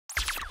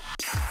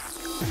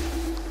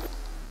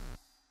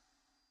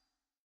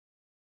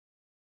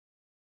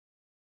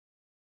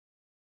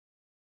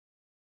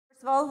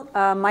First of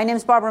all, my name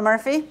is Barbara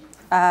Murphy.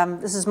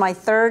 This is my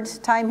third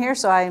time here,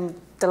 so I'm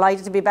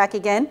delighted to be back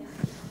again.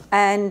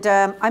 And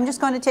I'm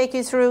just going to take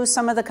you through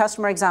some of the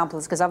customer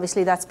examples, because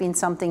obviously that's been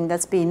something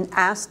that's been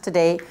asked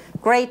today.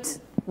 Great,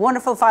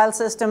 wonderful file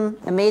system,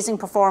 amazing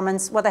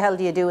performance. What the hell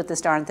do you do with this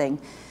darn thing?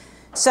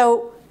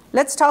 So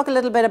let's talk a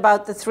little bit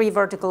about the three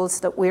verticals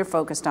that we're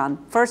focused on.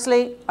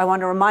 Firstly, I want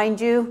to remind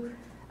you,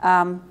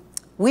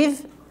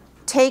 we've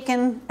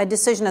taken a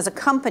decision as a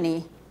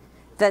company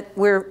that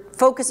we're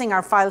focusing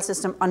our file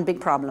system on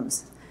big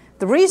problems.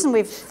 The reason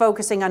we're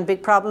focusing on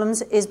big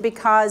problems is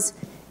because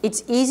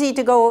it's easy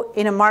to go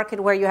in a market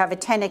where you have a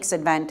 10x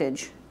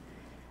advantage.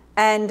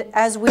 And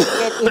as we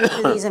get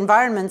into these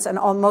environments, and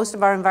most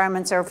of our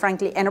environments are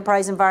frankly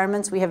enterprise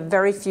environments, we have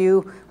very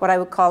few what I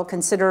would call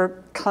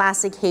consider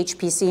classic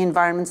HPC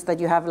environments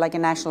that you have like a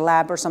national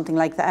lab or something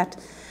like that.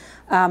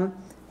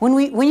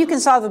 When you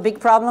can solve a big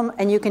problem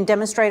and you can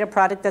demonstrate a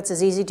product that's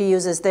as easy to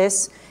use as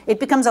this, it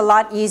becomes a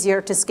lot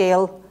easier to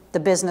scale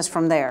the business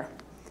from there.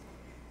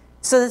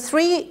 So the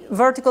three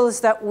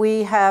verticals that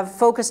we have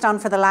focused on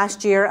for the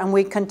last year and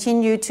we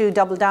continue to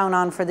double down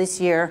on for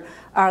this year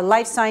are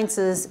life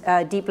sciences,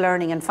 deep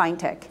learning, and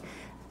Fintech.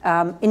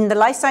 In the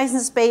life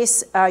sciences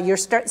space, you're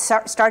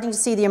starting to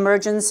see the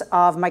emergence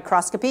of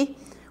microscopy,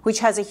 which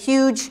has a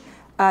huge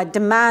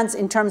demands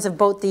in terms of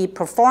both the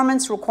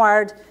performance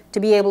required to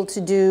be able to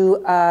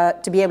do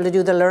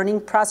the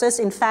learning process.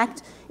 In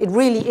fact, it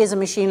really is a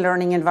machine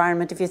learning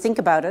environment if you think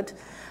about it.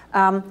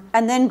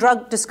 And then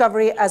drug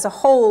discovery as a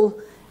whole,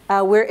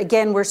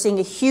 we're seeing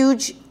a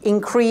huge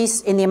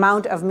increase in the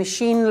amount of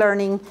machine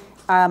learning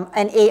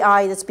and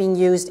AI that's being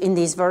used in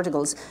these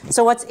verticals.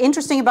 So what's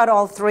interesting about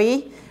all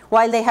three,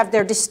 while they have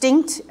their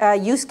distinct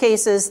use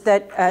cases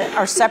that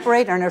are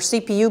separate and are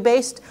CPU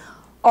based,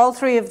 all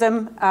three of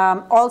them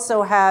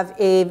also have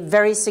a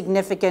very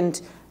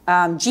significant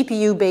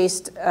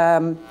GPU-based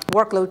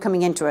workload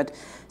coming into it.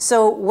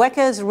 So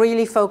Weka is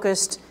really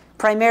focused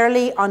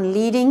primarily on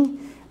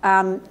leading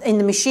in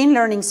the machine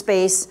learning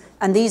space,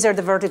 and these are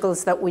the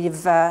verticals that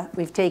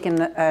we've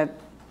taken a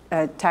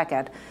tack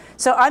at.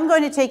 So I'm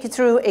going to take you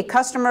through a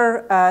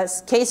customer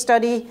case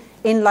study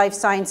in life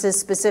sciences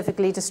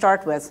specifically to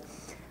start with.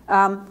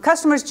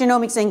 Customers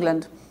Genomics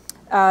England.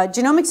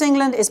 Genomics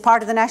England is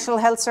part of the National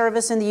Health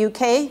Service in the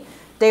UK.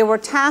 They were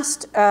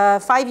tasked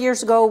 5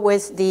 years ago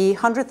with the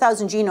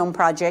 100,000 Genome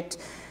Project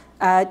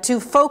to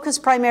focus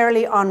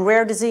primarily on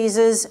rare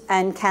diseases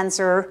and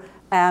cancer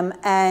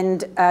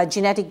and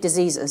genetic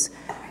diseases.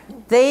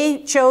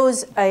 They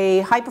chose a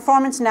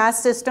high-performance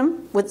NAS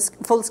system with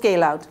full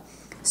scale-out.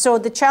 So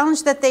the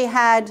challenge that they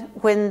had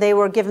when they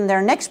were given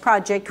their next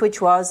project,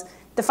 which was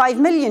the 5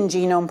 million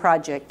Genome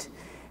Project,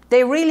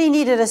 they really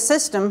needed a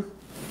system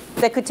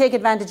that could take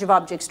advantage of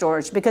object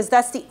storage, because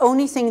that's the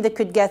only thing that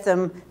could get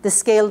them the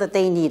scale that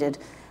they needed.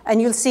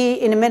 And you'll see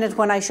in a minute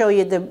when I show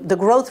you the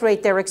growth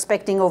rate they're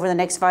expecting over the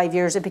next 5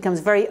 years, it becomes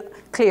very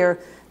clear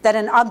that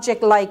an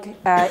object-like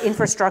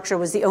infrastructure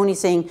was the only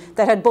thing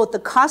that had both the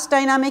cost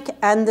dynamic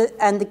and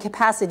the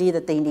capacity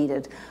that they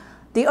needed.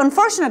 The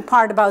unfortunate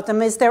part about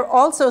them is they're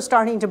also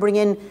starting to bring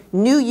in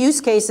new use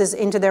cases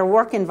into their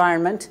work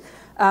environment.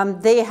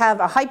 They have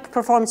a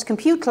high-performance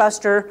compute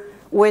cluster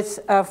with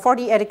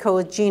 40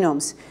 Edicode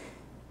genomes.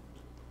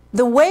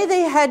 The way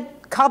they had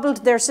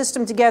cobbled their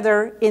system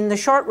together in the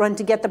short run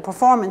to get the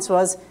performance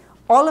was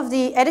all of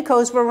the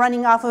Edicodes were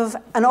running off of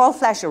an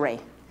all-flash array.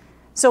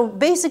 So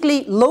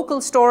basically, local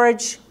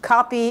storage,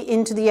 copy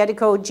into the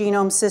Edicode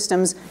genome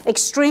systems,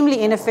 extremely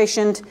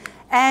inefficient,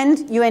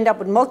 and you end up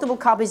with multiple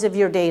copies of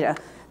your data.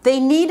 They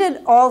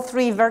needed all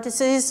three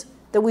vertices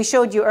that we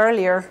showed you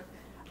earlier,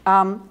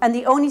 and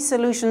the only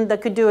solution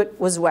that could do it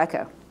was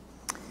Weka.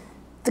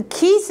 The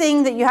key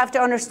thing that you have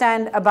to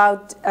understand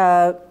about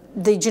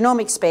the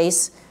genomic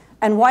space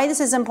and why this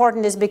is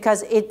important is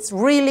because it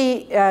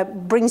really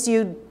brings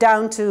you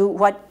down to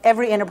what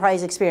every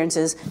enterprise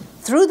experiences.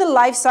 Through the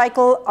life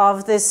cycle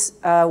of this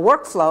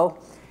workflow,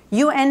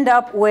 you end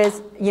up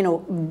with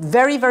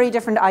very, very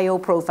different I/O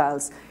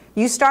profiles.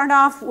 You start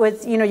off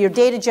with your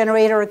data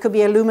generator. It could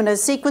be a Illumina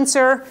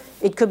sequencer.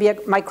 It could be a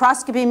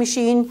microscopy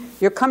machine.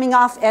 You're coming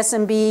off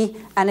SMB,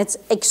 and it's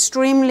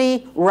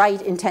extremely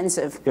write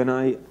intensive. Can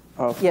I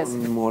ask Yes.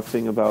 one more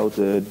thing about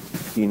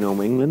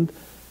Genome England?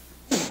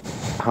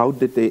 How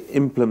did they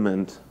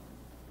implement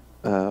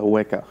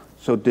Weka?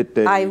 So did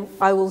they?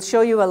 I will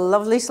show you a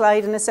lovely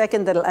slide in a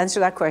second that'll answer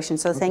that question.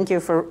 So thank you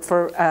for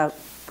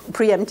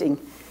preempting.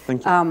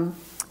 Thank you.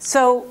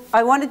 So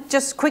I want to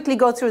just quickly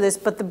go through this,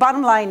 but the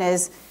bottom line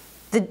is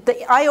the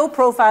I/O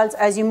profiles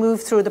as you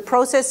move through the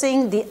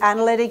processing, the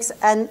analytics,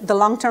 and the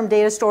long-term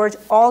data storage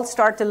all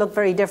start to look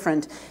very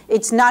different.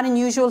 It's not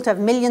unusual to have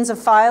millions of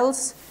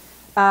files.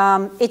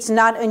 It's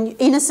not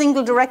in a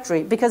single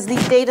directory, because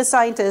these data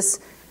scientists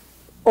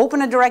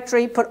open a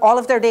directory, put all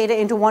of their data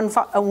into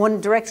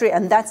one directory,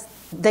 and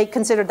they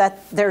consider that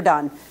they're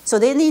done. So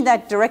they need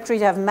that directory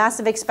to have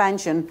massive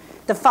expansion.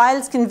 The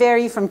files can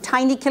vary from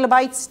tiny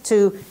kilobytes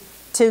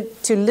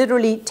to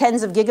literally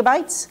tens of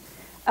gigabytes.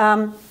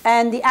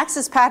 And the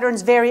access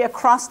patterns vary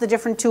across the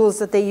different tools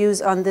that they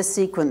use on this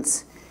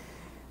sequence.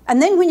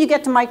 And then when you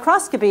get to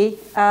microscopy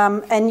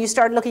and you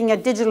start looking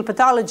at digital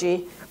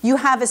pathology, you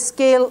have a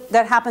scale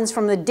that happens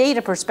from the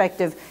data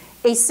perspective.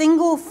 A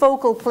single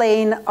focal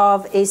plane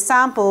of a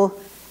sample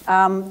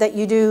that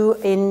you do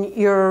in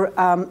your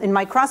in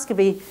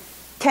microscopy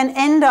can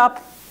end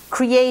up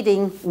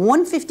creating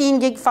one 15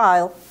 gig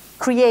file,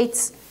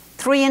 creates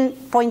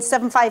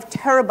 3.75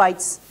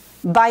 terabytes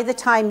by the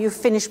time you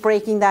finish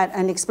breaking that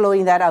and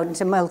exploding that out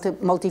into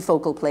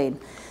multifocal plane.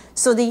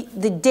 So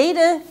the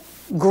data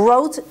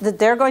growth that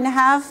they're going to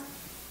have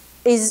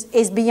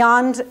is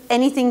beyond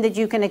anything that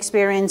you can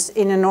experience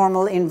in a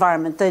normal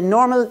environment. The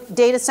normal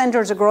data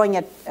centers are growing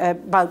at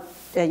about,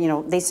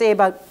 they say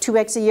about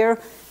 2x a year.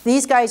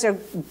 These guys are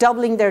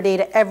doubling their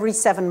data every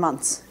 7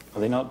 months.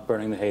 Are they not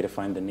burning the hay to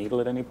find the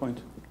needle at any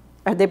point?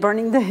 Are they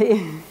burning the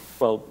hay?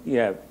 Well,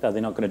 yeah, are they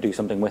not going to do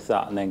something with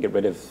that and then get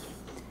rid of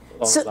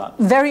all of that?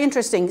 Very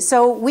interesting.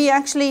 So we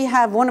actually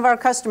have one of our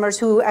customers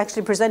who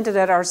actually presented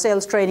at our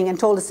sales training and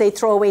told us they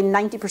throw away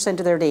 90%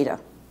 of their data.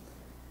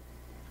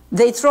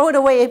 They throw it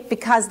away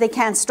because they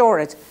can't store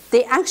it.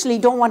 They actually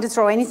don't want to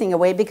throw anything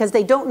away because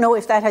they don't know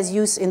if that has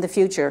use in the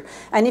future.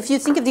 And if you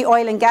think of the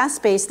oil and gas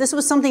space, this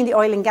was something the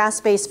oil and gas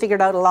space figured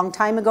out a long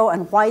time ago,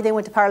 and why they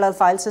went to parallel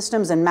file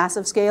systems and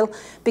massive scale,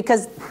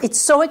 because it's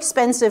so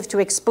expensive to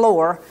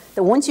explore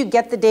that once you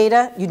get the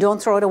data, you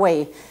don't throw it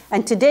away.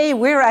 And today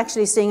we're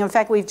actually seeing, in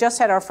fact, we've just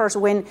had our first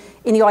win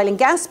in the oil and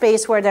gas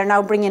space where they're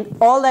now bringing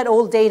all that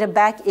old data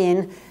back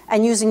in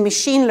and using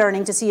machine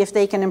learning to see if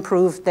they can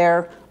improve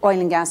their oil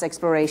and gas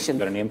exploration.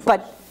 Got a name for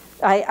but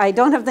I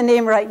don't have the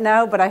name right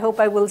now, but I hope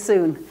I will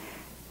soon.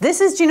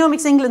 This is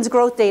Genomics England's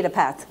growth data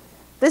path.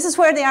 This is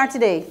where they are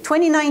today.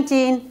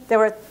 2019, there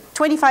were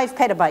 25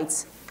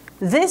 petabytes.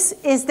 This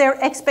is their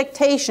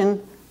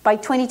expectation by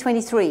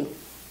 2023,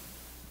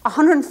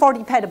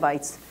 140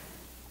 petabytes.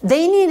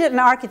 They needed an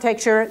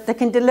architecture that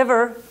can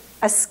deliver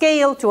a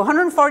scale to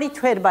 140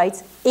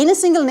 petabytes in a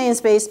single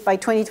namespace by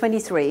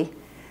 2023.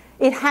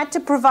 It had to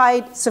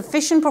provide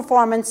sufficient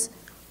performance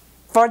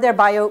for their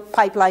bio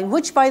pipeline,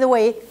 which, by the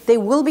way, they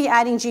will be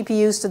adding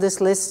GPUs to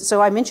this list.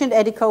 So I mentioned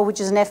Edico, which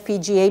is an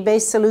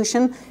FPGA-based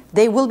solution.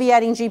 They will be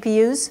adding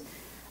GPUs.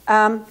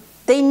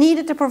 They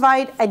needed to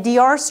provide a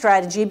DR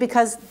strategy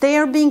because they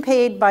are being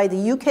paid by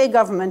the UK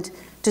government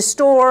to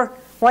store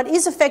what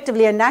is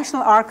effectively a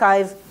national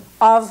archive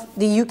of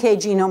the UK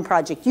Genome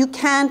Project. You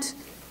can't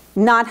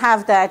not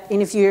have that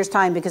in a few years'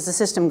 time because the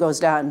system goes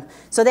down.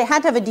 So they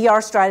had to have a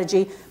DR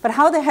strategy, but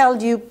how the hell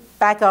do you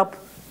back up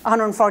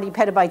 140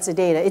 petabytes of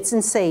data? It's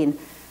insane.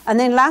 And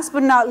then last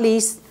but not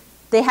least,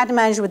 they had to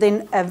manage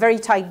within a very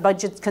tight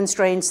budget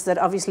constraints that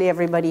obviously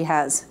everybody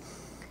has.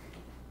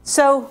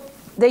 So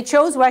they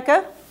chose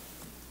Weka.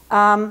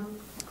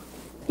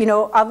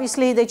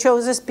 Obviously they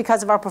chose us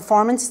because of our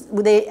performance.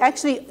 They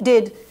actually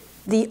did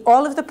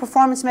all of the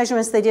performance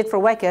measurements they did for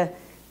Weka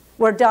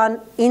were done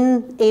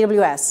in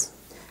AWS.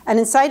 And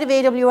inside of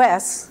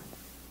AWS,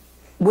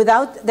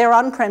 without their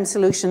on-prem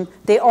solution,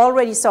 they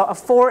already saw a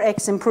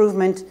 4x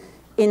improvement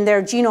in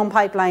their genome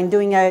pipeline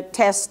doing a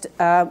test,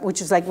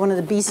 which is like one of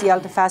the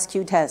BCL to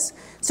FastQ tests.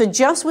 So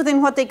just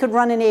within what they could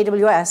run in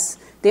AWS,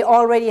 they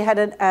already had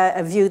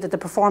a view that the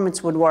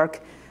performance would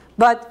work.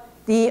 But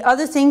the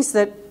other things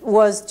that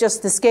was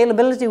just the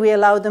scalability we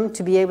allowed them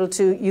to be able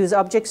to use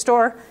object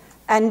store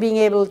and being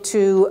able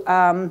to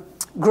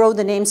grow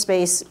the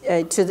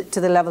namespace to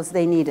the levels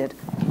they needed.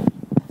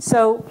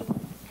 So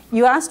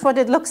you asked what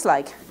it looks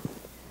like.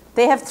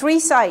 They have 3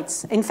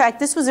 sites. In fact,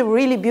 this was a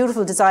really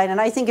beautiful design, and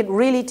I think it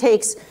really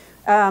takes,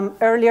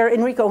 earlier,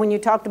 Enrico, when you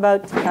talked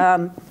about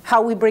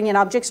how we bring in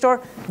object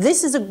store,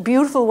 this is a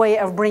beautiful way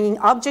of bringing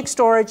object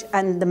storage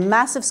and the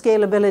massive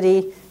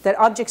scalability that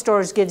object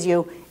storage gives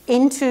you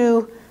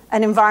into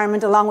an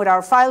environment along with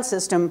our file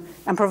system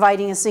and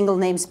providing a single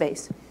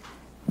namespace.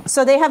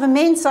 So they have a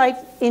main site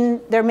in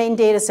their main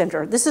data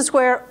center. This is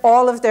where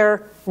all of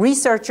their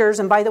researchers,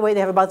 and by the way, they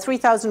have about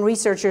 3,000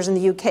 researchers in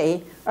the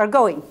UK, are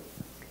going.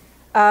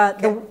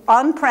 The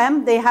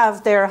on-prem, they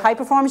have their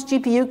high-performance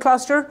GPU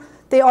cluster.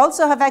 They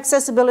also have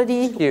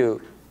accessibility.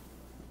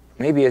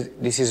 Maybe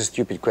this is a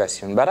stupid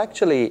question, but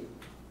actually,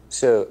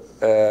 so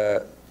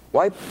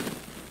why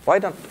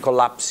not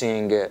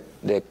collapsing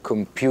the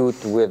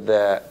compute with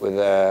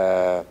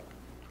the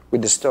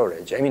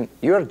storage? I mean,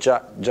 you're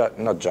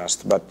not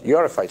just, but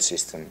you're a file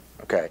system,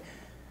 okay?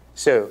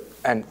 So,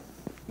 and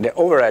the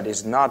overhead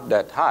is not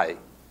that high.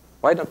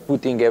 Why not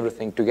putting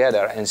everything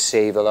together and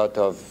save a lot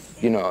of,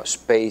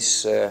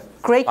 space,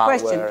 Great power,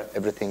 question.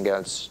 everything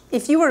else?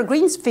 If you were a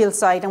greenfield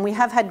site, and we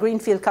have had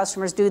greenfield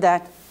customers do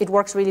that, it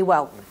works really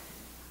well.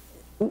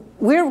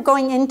 We're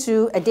going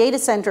into a data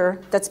center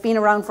that's been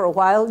around for a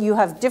while. You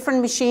have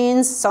different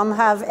machines. Some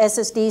have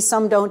SSDs,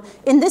 some don't.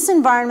 In this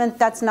environment,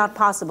 that's not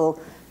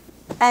possible.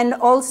 And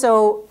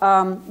also,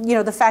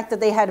 the fact that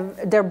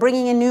they're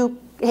bringing in new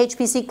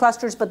HPC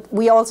clusters, but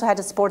we also had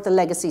to support the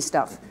legacy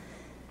stuff.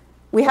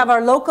 We have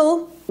our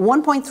local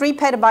 1.3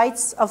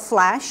 petabytes of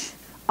flash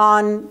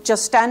on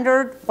just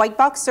standard white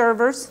box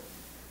servers.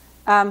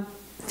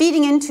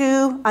 feeding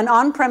into an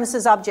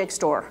on-premises object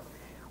store.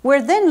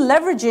 We're then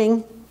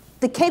leveraging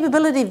the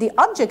capability of the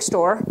object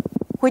store,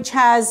 which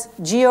has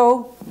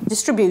geo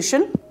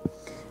distribution,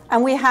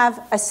 and we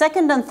have a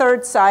second and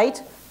third site,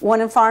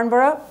 one in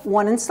Farnborough,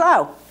 one in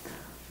Slough.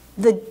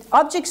 The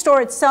object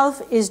store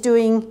itself is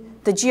doing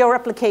the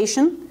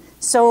geo-replication,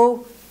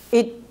 so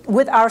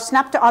with our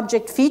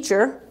snap-to-object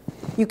feature,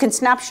 you can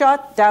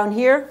snapshot down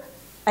here,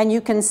 and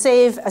you can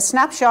save a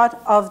snapshot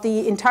of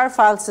the entire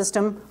file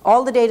system,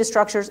 all the data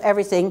structures,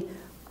 everything,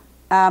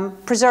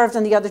 preserved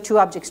on the other two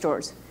object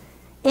stores.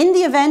 In the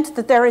event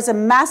that there is a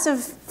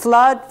massive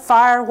flood,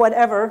 fire,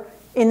 whatever,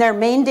 in their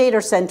main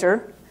data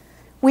center,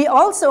 we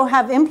also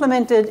have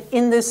implemented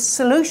in this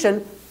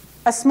solution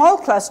a small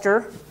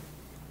cluster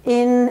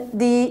in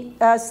the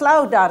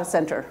Slough data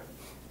center.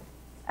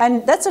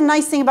 And that's a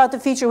nice thing about the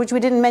feature which we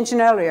didn't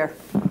mention earlier.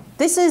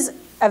 This is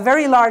a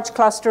very large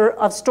cluster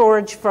of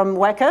storage from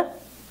Weka.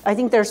 I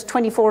think there's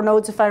 24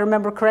 nodes if I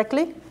remember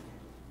correctly.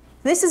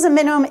 This is a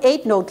minimum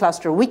 8 node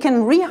cluster. We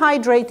can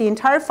rehydrate the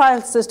entire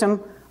file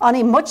system on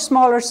a much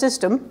smaller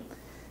system.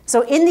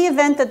 So in the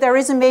event that there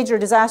is a major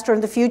disaster in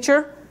the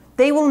future,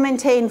 they will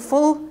maintain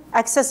full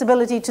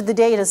accessibility to the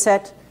data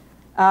set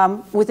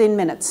within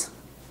minutes.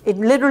 It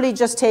literally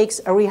just takes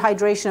a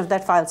rehydration of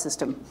that file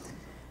system.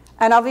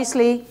 And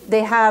obviously,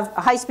 they have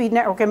a high-speed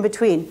network in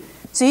between.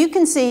 So you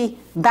can see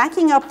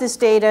backing up this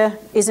data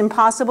is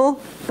impossible,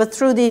 but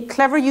through the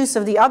clever use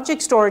of the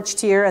object storage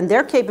tier and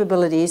their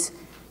capabilities,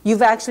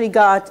 you've actually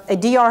got a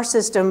DR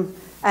system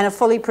and a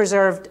fully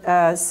preserved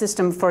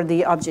system for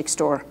the object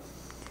store.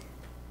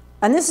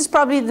 And this is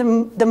probably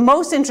the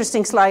most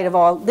interesting slide of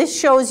all. This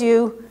shows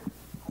you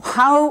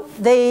how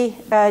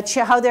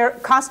their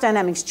cost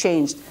dynamics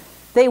changed.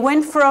 They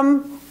went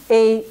from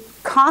a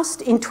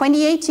cost in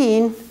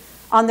 2018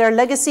 on their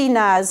legacy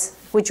NAS,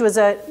 which was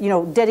a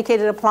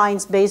dedicated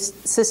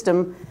appliance-based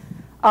system,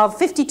 of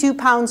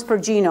 £52 per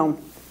genome.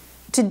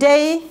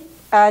 Today,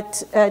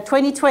 at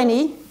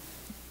 2020,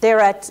 they're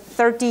at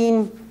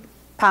 £13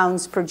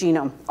 per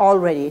genome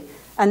already.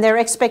 And their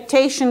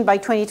expectation by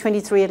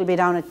 2023, it'll be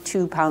down at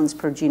 £2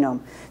 per genome.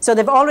 So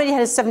they've already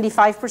had a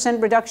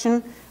 75%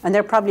 reduction, and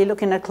they're probably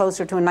looking at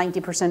closer to a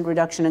 90%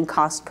 reduction in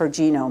cost per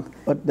genome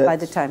by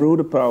the time. Through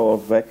the power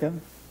of Weka?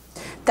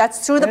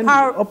 That's through the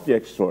power. The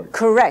object storage.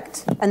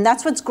 Correct. And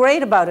that's what's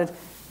great about it.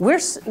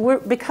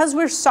 Because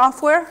we're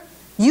software,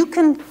 you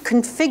can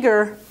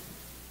configure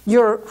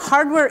your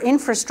hardware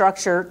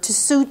infrastructure to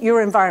suit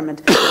your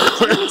environment.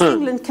 Genomics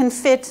England can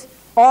fit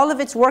all of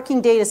its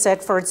working data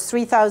set for its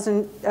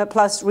 3,000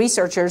 plus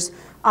researchers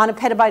on a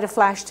petabyte of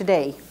flash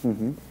today.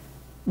 Mm-hmm.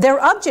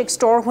 Their object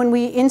store, when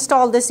we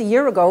installed this a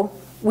year ago,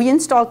 we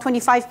installed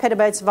 25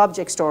 petabytes of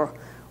object store.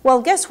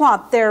 Well, guess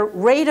what? Their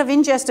rate of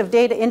ingest of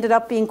data ended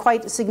up being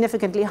quite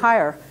significantly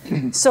higher.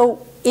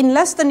 So in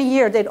less than a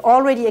year, they'd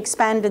already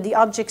expanded the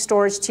object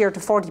storage tier to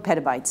 40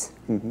 petabytes.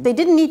 Mm-hmm. They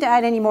didn't need to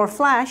add any more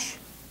flash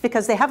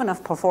because they have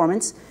enough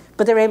performance,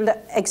 but they're able to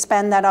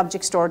expand that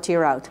object store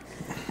tier out.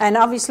 And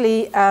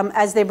obviously,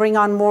 as they bring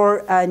on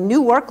more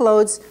new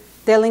workloads,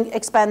 they'll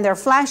expand their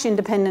flash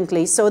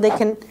independently, so they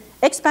can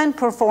expand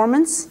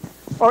performance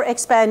or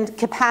expand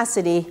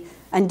capacity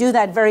and do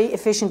that very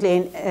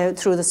efficiently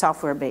through the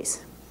software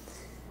base.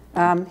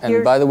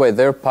 And by the way,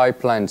 their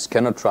pipelines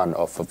cannot run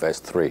off of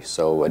S3,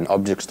 so an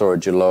object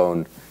storage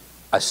alone,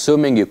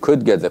 assuming you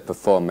could get the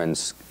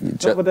performance.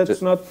 No,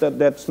 but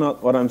that's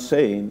not what I'm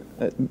saying.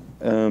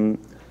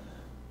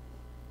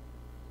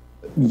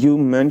 You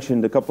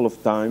mentioned a couple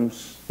of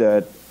times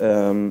that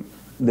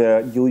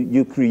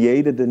you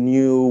created a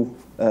new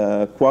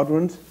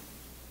quadrant,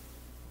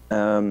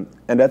 and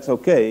that's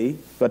okay,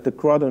 but the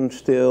quadrant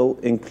still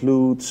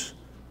includes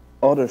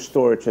other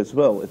storage as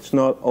well. It's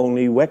not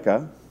only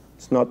Weka.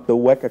 It's not the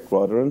Weka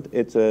quadrant.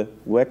 It's a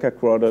Weka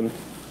quadrant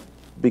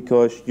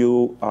because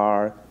you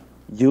are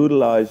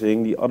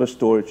utilizing the other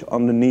storage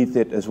underneath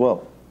it as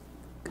well.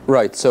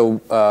 Right.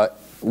 So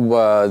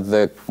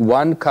the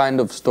one kind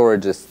of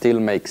storage that still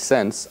makes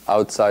sense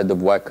outside of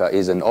Weka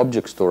is an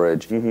object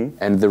storage. Mm-hmm.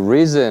 And the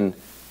reason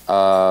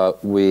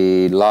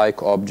we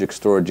like object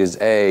storage is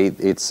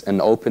it's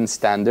an open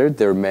standard.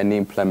 There are many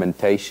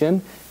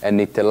implementation, and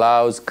it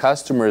allows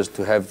customers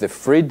to have the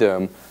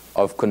freedom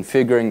of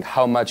configuring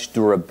how much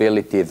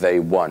durability they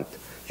want.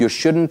 You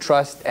shouldn't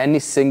trust any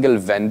single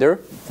vendor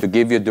to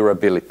give you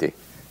durability.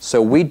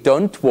 So we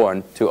don't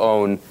want to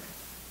own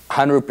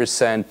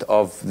 100%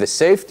 of the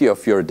safety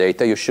of your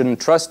data. You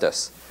shouldn't trust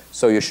us.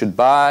 So you should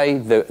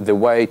buy the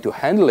way to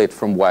handle it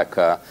from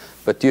Weka,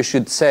 but you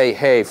should say,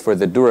 hey, for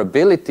the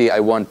durability, I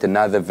want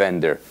another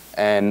vendor.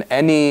 And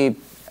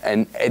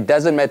it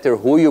doesn't matter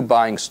who you're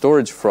buying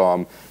storage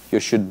from, you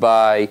should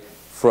buy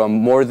from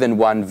more than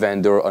one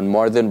vendor on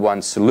more than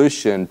one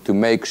solution to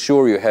make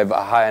sure you have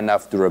a high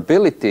enough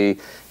durability.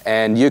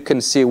 And you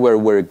can see where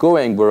we're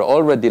going. We're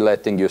already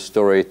letting you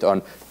store it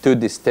on 2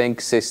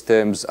 distinct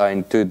systems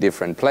in 2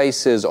 different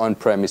places, on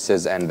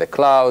premises and the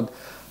cloud.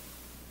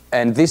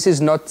 And this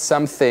is not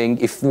something,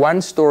 if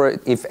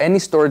any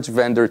storage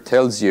vendor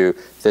tells you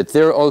that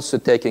they're also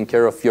taking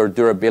care of your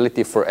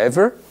durability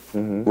forever,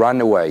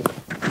 run away.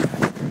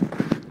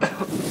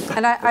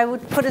 And I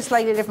would put a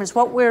slightly different.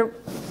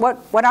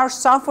 What our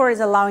software is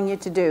allowing you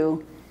to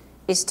do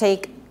is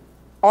take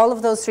all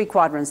of those three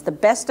quadrants, the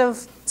best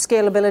of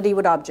scalability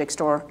with object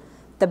store,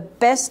 the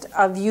best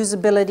of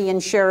usability and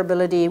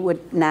shareability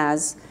with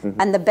NAS,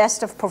 and the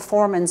best of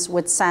performance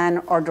with SAN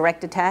or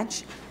direct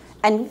attach,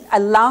 and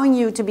allowing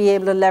you to be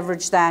able to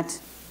leverage that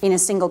in a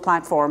single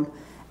platform.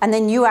 And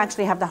then you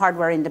actually have the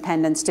hardware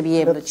independence to be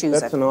able to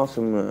choose That's it. an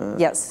awesome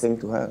thing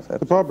to have. So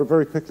Barbara,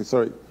 very quickly,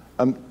 sorry.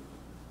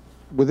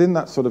 Within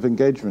that sort of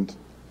engagement,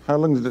 how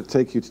long did it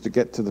take you to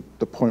get to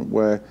the point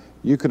where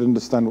you could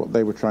understand what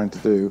they were trying to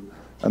do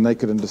and they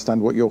could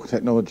understand what your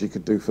technology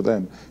could do for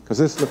them? Because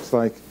this looks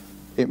like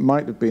it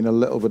might have been a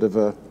little bit of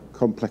a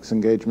complex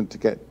engagement to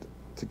get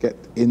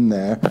in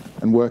there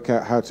and work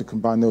out how to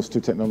combine those two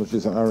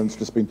technologies that Aaron's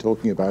just been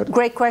talking about.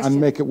 Great question. And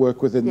make it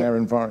work within their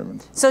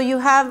environment. So you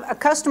have a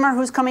customer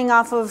who's coming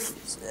off of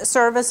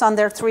service on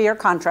their 3-year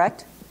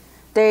contract.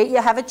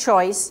 You have a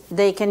choice.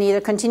 They can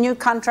either continue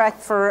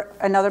contract for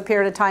another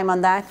period of time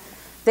on that.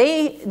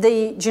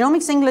 The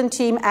Genomics England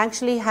team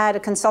actually had a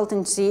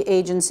consultancy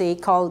agency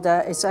called,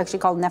 it's actually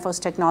called Nephos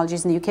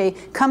Technologies in the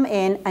UK, come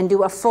in and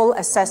do a full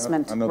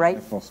assessment, right?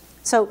 Nephos.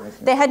 So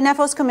they had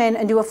Nephos come in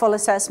and do a full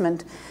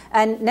assessment.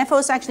 And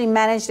Nephos actually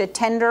managed a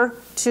tender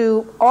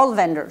to all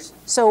vendors,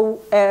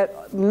 so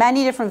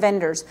many different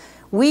vendors.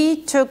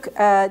 We took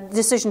a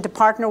decision to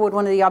partner with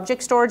one of the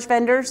object storage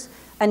vendors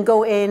and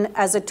go in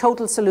as a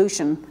total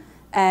solution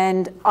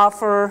and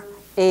offer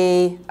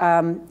a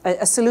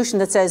solution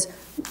that says,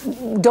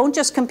 don't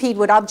just compete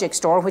with object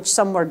store, which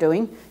some were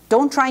doing.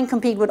 Don't try and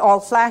compete with all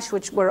flash,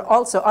 which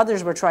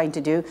others were trying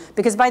to do.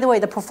 Because, by the way,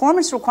 the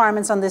performance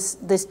requirements on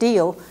this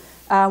deal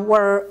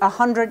were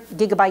 100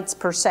 gigabytes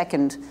per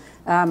second.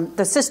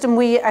 The system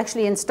we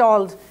actually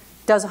installed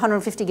does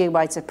 150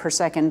 gigabytes per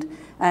second.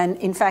 And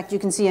in fact, you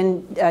can see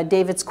in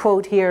David's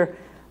quote here,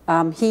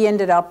 he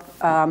ended up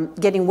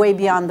getting way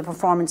beyond the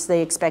performance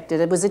they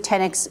expected. It was a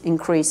 10x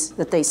increase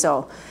that they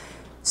saw.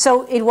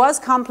 So it was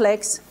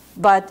complex,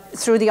 but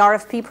through the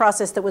RFP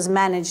process that was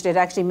managed, it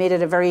actually made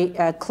it a very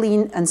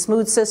clean and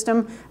smooth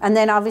system. And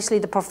then obviously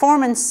the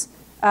performance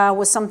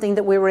was something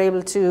that we were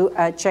able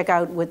to check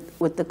out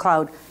with the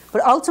cloud.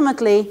 But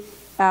ultimately,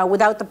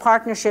 without the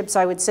partnerships,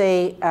 I would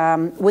say,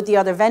 with the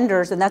other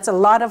vendors, and that's a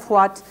lot of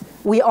what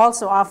we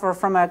also offer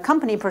from a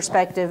company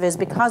perspective, is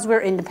because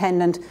we're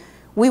independent,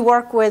 we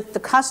work with the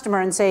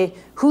customer and say,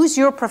 who's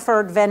your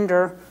preferred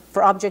vendor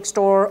for object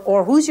store,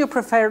 or who's your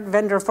preferred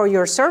vendor for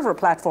your server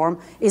platform?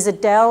 Is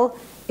it Dell?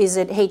 Is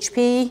it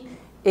HP?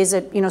 Is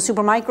it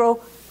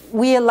Supermicro?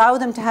 We allow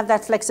them to have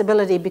that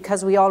flexibility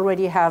because we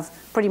already have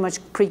pretty much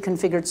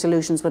pre-configured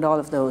solutions with all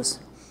of those.